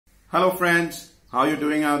Hello friends, how are you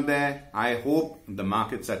doing out there? I hope the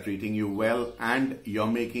markets are treating you well and you're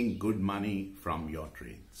making good money from your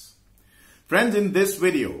trades. Friends, in this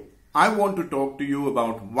video, I want to talk to you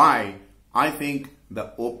about why I think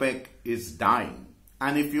the OPEC is dying.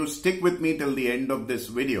 And if you stick with me till the end of this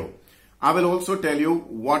video, I will also tell you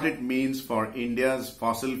what it means for India's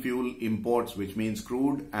fossil fuel imports, which means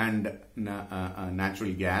crude and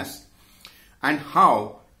natural gas, and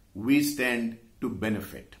how we stand to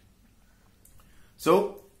benefit.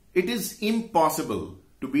 So, it is impossible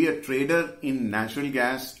to be a trader in natural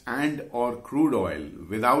gas and or crude oil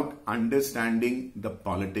without understanding the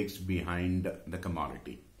politics behind the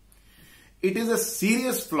commodity. It is a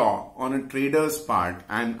serious flaw on a trader's part,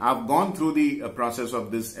 and I've gone through the process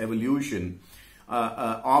of this evolution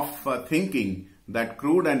of thinking that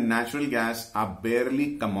crude and natural gas are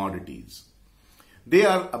barely commodities. They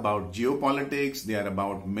are about geopolitics, they are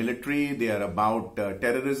about military, they are about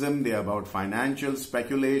terrorism, they are about financial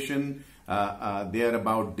speculation, they are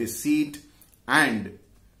about deceit, and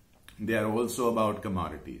they are also about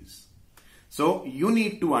commodities. So you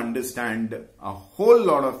need to understand a whole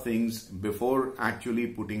lot of things before actually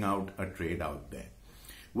putting out a trade out there.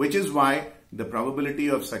 Which is why the probability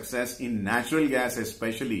of success in natural gas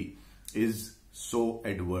especially is so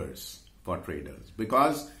adverse for traders,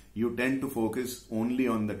 because you tend to focus only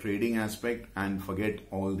on the trading aspect and forget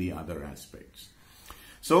all the other aspects.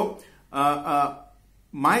 So,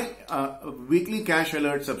 my weekly cash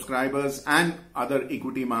alert subscribers and other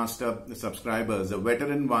equity master subscribers, the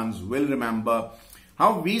veteran ones, will remember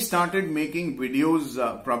how we started making videos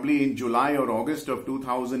probably in July or August of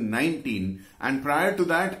 2019, and prior to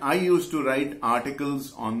that I used to write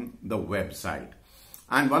articles on the website.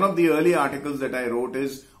 And one of the early articles that I wrote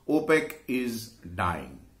is OPEC is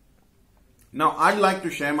dying. Now, I'd like to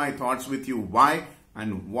share my thoughts with you why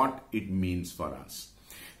and what it means for us.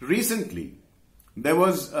 Recently, there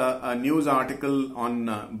was a news article on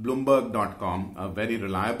Bloomberg.com, a very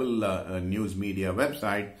reliable news media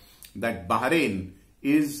website, that Bahrain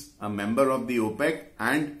is a member of the OPEC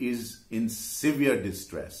and is in severe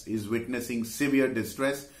distress, is witnessing severe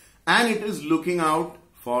distress, and it is looking out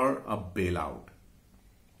for a bailout.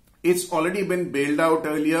 It's already been bailed out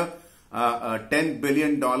earlier. $10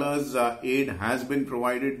 billion aid has been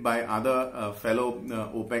provided by other fellow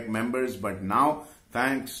OPEC members, but now,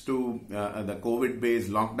 thanks to the COVID-based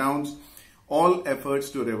lockdowns, all efforts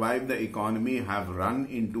to revive the economy have run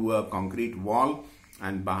into a concrete wall,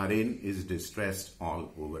 and Bahrain is distressed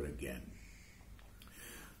all over again.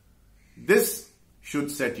 This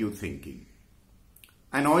should set you thinking.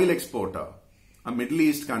 An oil exporter, a Middle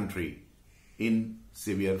East country in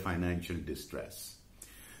severe financial distress.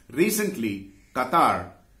 Recently, Qatar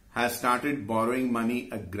has started borrowing money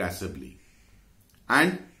aggressively,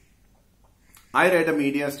 and I read a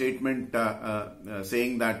media statement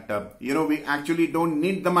saying that, we actually don't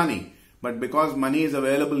need the money, but because money is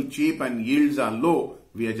available cheap and yields are low,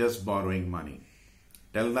 we are just borrowing money.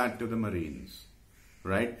 Tell that to the Marines,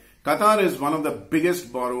 right? Qatar is one of the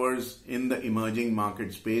biggest borrowers in the emerging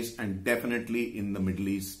market space, and definitely in the Middle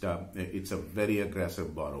East, it's a very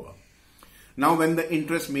aggressive borrower. Now, when the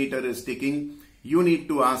interest meter is ticking, you need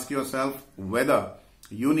to ask yourself whether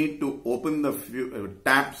you need to open the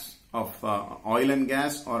taps of oil and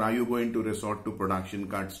gas, or are you going to resort to production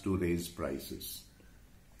cuts to raise prices.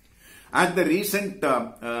 At the recent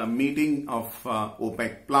meeting of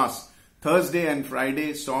OPEC Plus, Thursday and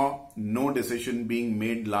Friday saw no decision being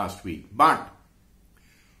made last week. But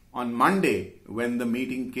on Monday, when the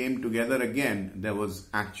meeting came together again, there was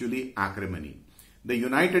actually acrimony. The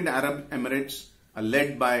United Arab Emirates,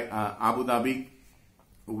 led by Abu Dhabi,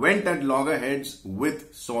 went at loggerheads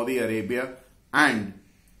with Saudi Arabia, and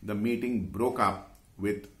the meeting broke up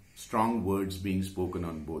with strong words being spoken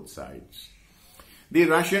on both sides. The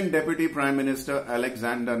Russian Deputy Prime Minister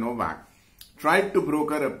Alexander Novak tried to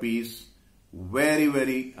broker a peace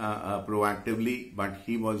very proactively, but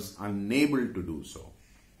he was unable to do so.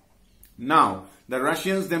 Now, the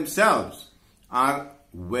Russians themselves are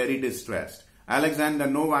very distressed. Alexander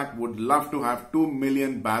Novak would love to have 2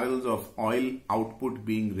 million barrels of oil output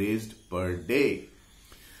being raised per day.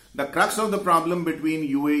 The crux of the problem between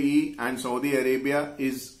UAE and Saudi Arabia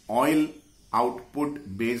is oil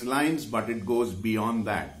output baselines, but it goes beyond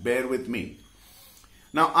that. Bear with me.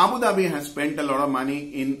 Now, Abu Dhabi has spent a lot of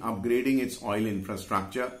money in upgrading its oil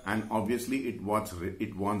infrastructure, and obviously it wants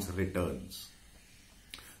returns.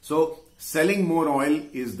 So, selling more oil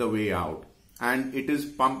is the way out, and it is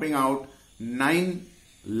pumping out 9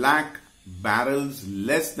 lakh barrels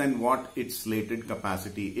less than what its slated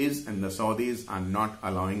capacity is, and the Saudis are not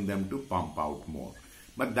allowing them to pump out more.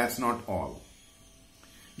 But that's not all.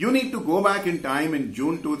 You need to go back in time in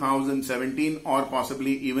June 2017 or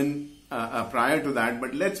possibly even prior to that,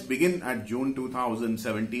 but let's begin at June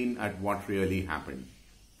 2017 at what really happened.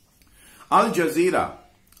 Al Jazeera,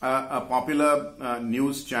 a popular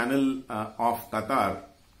news channel of Qatar,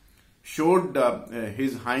 showed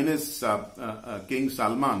His Highness King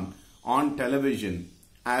Salman on television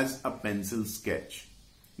as a pencil sketch.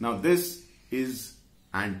 Now this is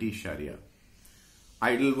anti-Sharia.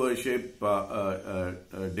 Idol worship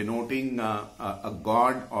denoting a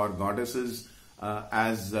god or goddesses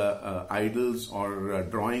as idols or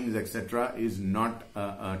drawings, etc. is not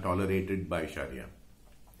tolerated by Sharia.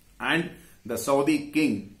 And the Saudi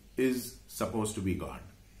king is supposed to be God.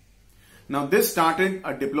 Now this started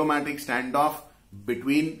a diplomatic standoff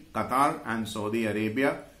between Qatar and Saudi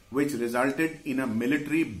Arabia, which resulted in a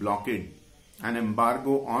military blockade, an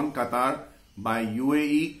embargo on Qatar by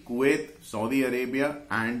UAE, Kuwait, Saudi Arabia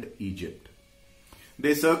and Egypt.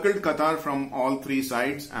 They circled Qatar from all three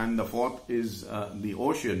sides, and the fourth is the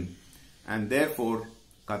ocean, and therefore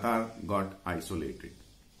Qatar got isolated.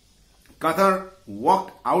 Qatar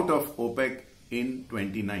walked out of OPEC in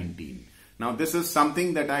 2019. Now this is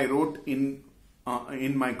something that I wrote in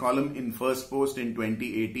my column in First Post in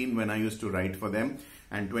 2018 when I used to write for them,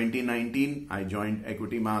 and 2019 I joined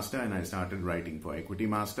Equity Master and I started writing for Equity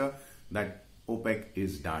Master that OPEC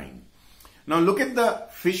is dying. Now look at the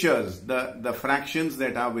fissures, the fractions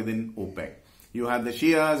that are within OPEC. You have the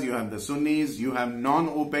Shias, you have the Sunnis, you have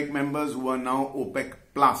non-OPEC members who are now OPEC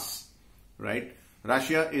plus, right?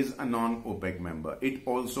 Russia is a non-OPEC member. It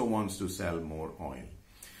also wants to sell more oil.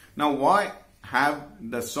 Now why have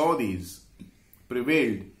the Saudis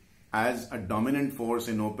prevailed as a dominant force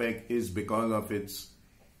in OPEC is because of its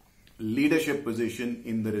leadership position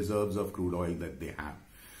in the reserves of crude oil that they have.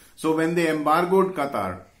 So when they embargoed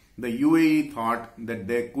Qatar, the UAE thought that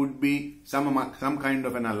there could be some kind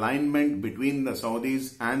of an alignment between the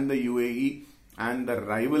Saudis and the UAE, and the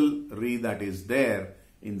rivalry that is there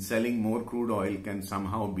in selling more crude oil can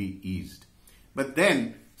somehow be eased. But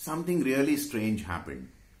then something really strange happened.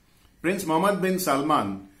 Prince Mohammed bin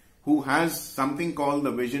Salman, who has something called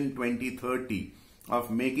the Vision 2030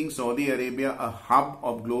 of making Saudi Arabia a hub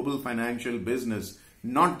of global financial business,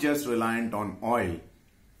 not just reliant on oil,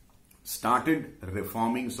 started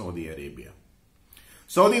reforming Saudi Arabia.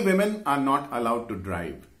 Saudi women are not allowed to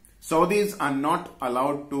drive. Saudis are not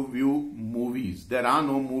allowed to view movies. There are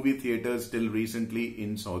no movie theaters till recently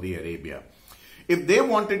in Saudi Arabia. If they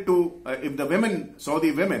wanted to, if the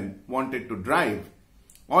Saudi women wanted to drive,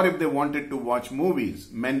 or if they wanted to watch movies,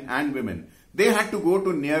 men and women, they had to go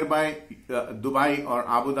to nearby Dubai or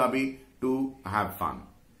Abu Dhabi to have fun.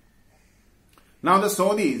 Now the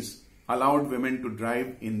Saudis allowed women to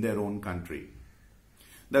drive in their own country.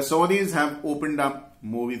 The Saudis have opened up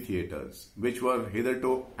movie theaters, which were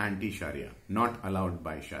hitherto anti-Sharia, not allowed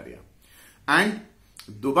by Sharia. And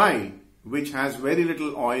Dubai, which has very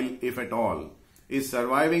little oil, if at all, is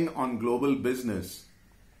surviving on global business,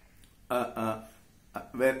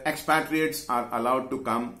 where expatriates are allowed to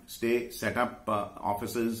come, stay, set up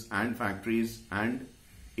offices and factories and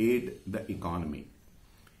aid the economy.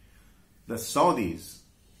 The Saudis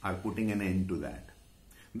are putting an end to that.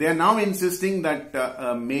 They are now insisting that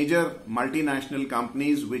major multinational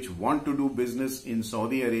companies which want to do business in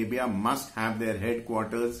Saudi Arabia must have their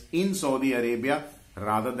headquarters in Saudi Arabia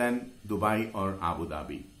rather than Dubai or Abu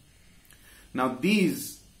Dhabi. Now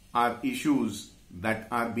these are issues that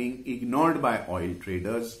are being ignored by oil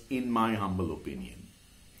traders, in my humble opinion.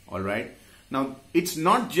 Alright? Now it's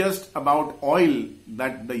not just about oil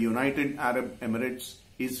that the United Arab Emirates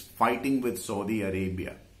is fighting with Saudi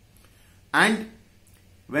Arabia. And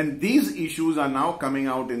when these issues are now coming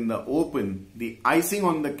out in the open, the icing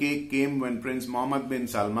on the cake came when Prince Mohammed bin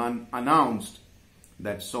Salman announced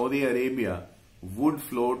that Saudi Arabia would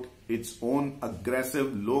float its own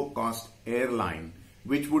aggressive low-cost airline,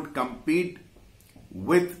 which would compete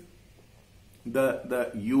with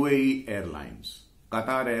the UAE airlines,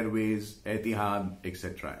 Qatar Airways, Etihad,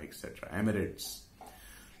 etc., etc., Emirates.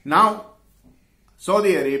 Now,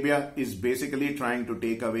 Saudi Arabia is basically trying to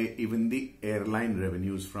take away even the airline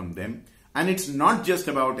revenues from them. And it's not just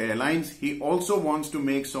about airlines. He also wants to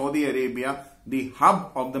make Saudi Arabia the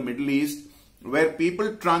hub of the Middle East, where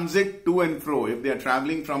people transit to and fro. If they are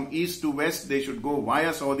traveling from east to west, they should go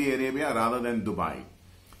via Saudi Arabia rather than Dubai.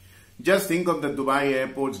 Just think of the Dubai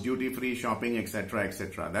airports, duty-free shopping, etc.,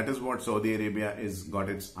 etc. That is what Saudi Arabia has got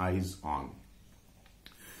its eyes on.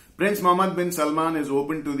 Prince Mohammed bin Salman is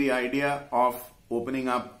open to the idea of opening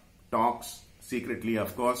up talks, secretly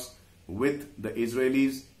of course, with the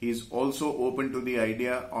Israelis. He is also open to the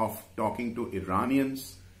idea of talking to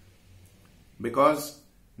Iranians, because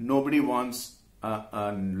nobody wants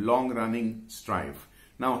a long-running strife.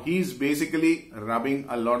 Now, he's basically rubbing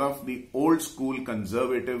a lot of the old school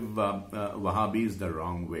conservative Wahhabis the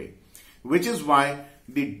wrong way, which is why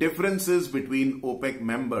the differences between OPEC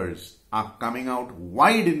members are coming out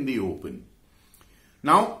wide in the open.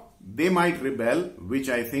 Now, they might rebel, which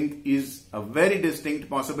I think is a very distinct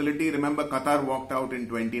possibility. Remember, Qatar walked out in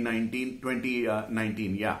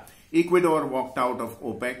 2019, yeah. Ecuador walked out of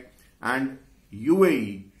OPEC, and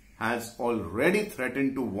UAE has already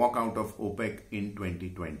threatened to walk out of OPEC in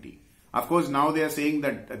 2020. Of course, now they are saying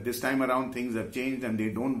that this time around things have changed and they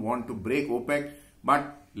don't want to break OPEC,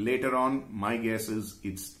 but later on, my guess is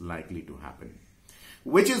it's likely to happen.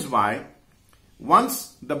 Which is why,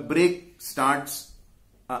 once the break starts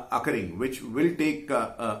occurring, which will take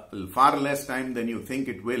far less time than you think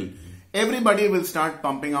it will, everybody will start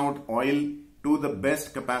pumping out oil to the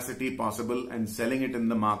best capacity possible and selling it in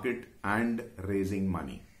the market and raising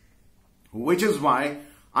money. Which is why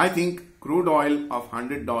I think crude oil of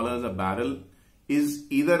 $100 a barrel is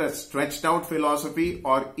either a stretched out philosophy,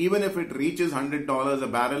 or even if it reaches $100 a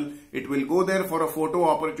barrel, it will go there for a photo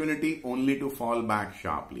opportunity only to fall back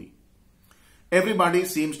sharply. Everybody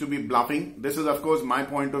seems to be bluffing. This is, of course, my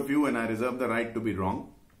point of view, and I reserve the right to be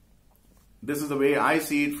wrong. This is the way I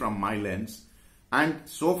see it from my lens. And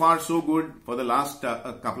so far, so good. For the last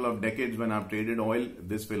couple of decades when I've traded oil,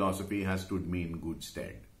 this philosophy has stood me in good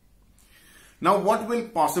stead. Now, what will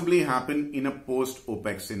possibly happen in a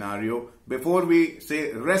post-OPEC scenario? Before we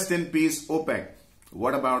say rest in peace OPEC,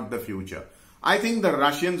 what about the future? I think the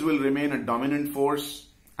Russians will remain a dominant force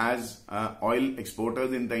as oil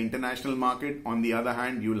exporters in the international market. On the other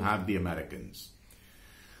hand, you'll have the Americans.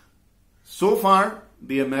 So far,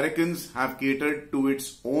 the Americans have catered to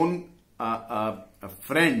its own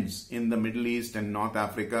friends in the Middle East and North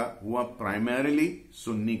Africa, who are primarily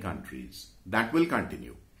Sunni countries. That will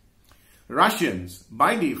continue. Russians,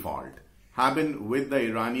 by default, have been with the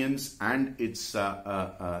Iranians and its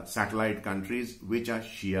satellite countries, which are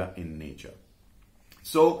Shia in nature.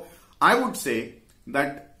 So, I would say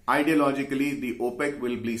that ideologically, the OPEC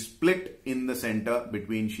will be split in the center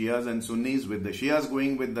between Shias and Sunnis, with the Shias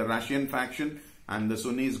going with the Russian faction and the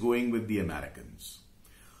Sunnis going with the Americans.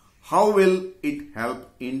 How will it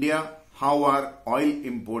help India? How are oil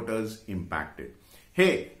importers impacted?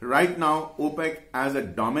 Hey, right now, OPEC as a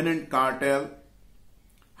dominant cartel,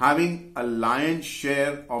 having a lion's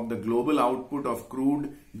share of the global output of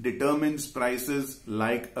crude, determines prices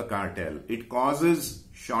like a cartel. It causes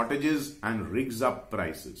shortages and rigs up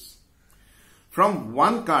prices. From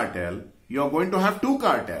one cartel, you're going to have two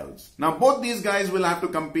cartels. Now, both these guys will have to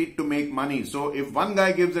compete to make money. So, if one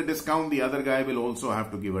guy gives a discount, the other guy will also have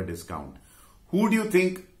to give a discount. Who do you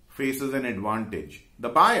think faces an advantage? The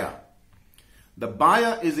buyer. The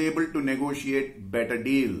buyer is able to negotiate better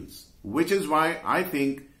deals, which is why I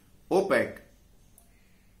think OPEC,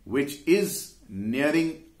 which is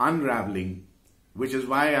nearing unraveling, which is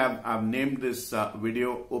why I've named this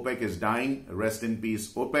video, OPEC is dying, rest in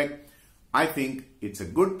peace OPEC. I think it's a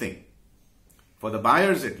good thing, for the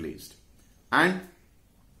buyers at least. And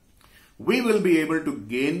we will be able to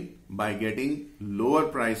gain by getting lower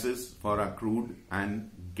prices for our crude and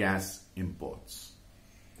gas imports.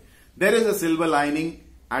 There is a silver lining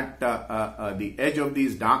at the edge of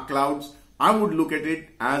these dark clouds. I would look at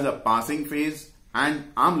it as a passing phase,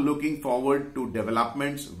 and I'm looking forward to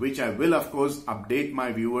developments, which I will, of course, update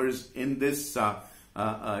my viewers in this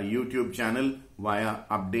YouTube channel via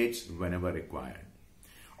updates whenever required.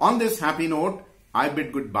 On this happy note, I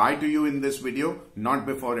bid goodbye to you in this video, not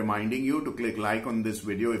before reminding you to click like on this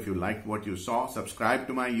video if you liked what you saw. Subscribe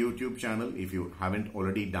to my YouTube channel if you haven't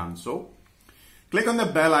already done so. Click on the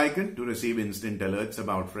bell icon to receive instant alerts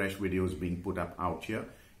about fresh videos being put up out here.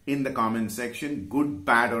 In the comment section, good,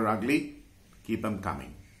 bad or ugly, keep them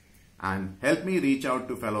coming. And help me reach out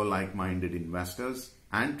to fellow like-minded investors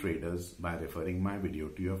and traders by referring my video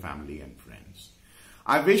to your family and friends.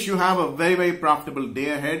 I wish you have a very, very profitable day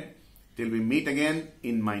ahead. Till we meet again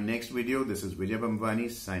in my next video, this is Vijay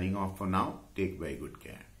Bambwani signing off for now. Take very good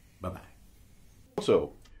care. Bye-bye.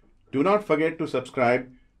 Also, do not forget to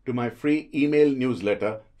subscribe to my free email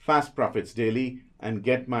newsletter, Fast Profits Daily, and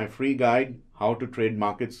get my free guide, How to Trade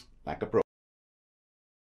Markets Like a Pro.